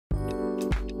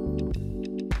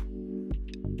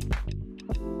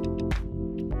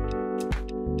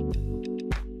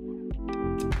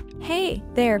Hey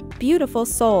there, beautiful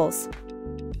souls.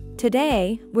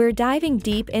 Today, we're diving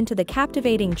deep into the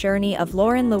captivating journey of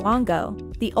Lauren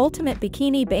Luongo, the ultimate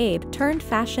bikini babe turned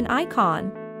fashion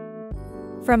icon.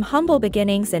 From humble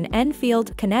beginnings in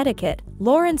Enfield, Connecticut,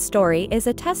 Lauren's story is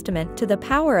a testament to the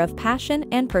power of passion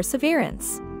and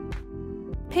perseverance.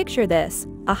 Picture this,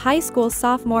 a high school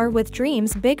sophomore with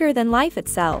dreams bigger than life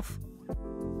itself.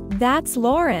 That's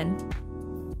Lauren.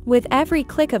 With every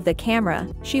click of the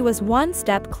camera, she was one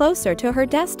step closer to her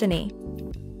destiny.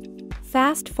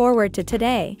 Fast forward to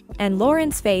today, and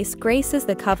Lauren's face graces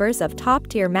the covers of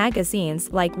top-tier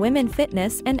magazines like Women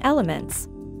Fitness and Elements.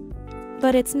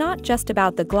 But it's not just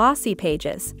about the glossy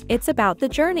pages, it's about the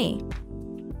journey.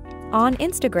 On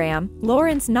Instagram,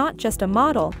 Lauren's not just a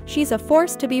model, she's a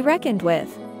force to be reckoned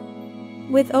with.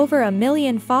 With over 1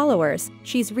 million followers,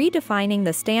 she's redefining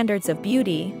the standards of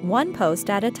beauty, one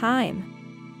post at a time.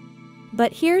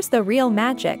 But here's the real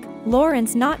magic,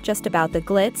 Lauren's not just about the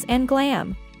glitz and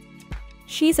glam.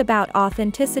 She's about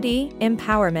authenticity,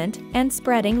 empowerment, and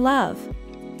spreading love.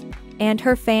 And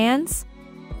her fans?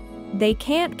 They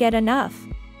can't get enough.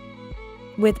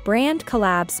 With brand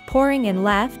collabs pouring in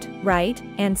left, right,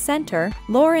 and center,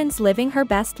 Lauren's living her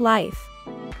best life.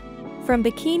 From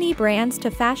bikini brands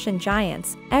to fashion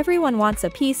giants, everyone wants a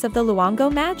piece of the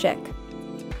Luongo magic.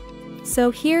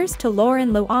 So here's to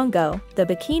Lauren Luongo, the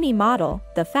bikini model,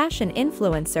 the fashion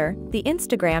influencer, the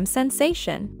Instagram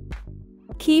sensation.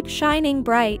 Keep shining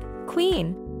bright,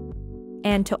 Queen!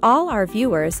 And to all our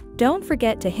viewers, don't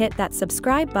forget to hit that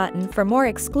subscribe button for more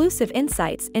exclusive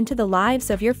insights into the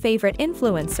lives of your favorite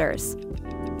influencers.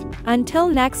 Until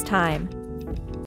next time.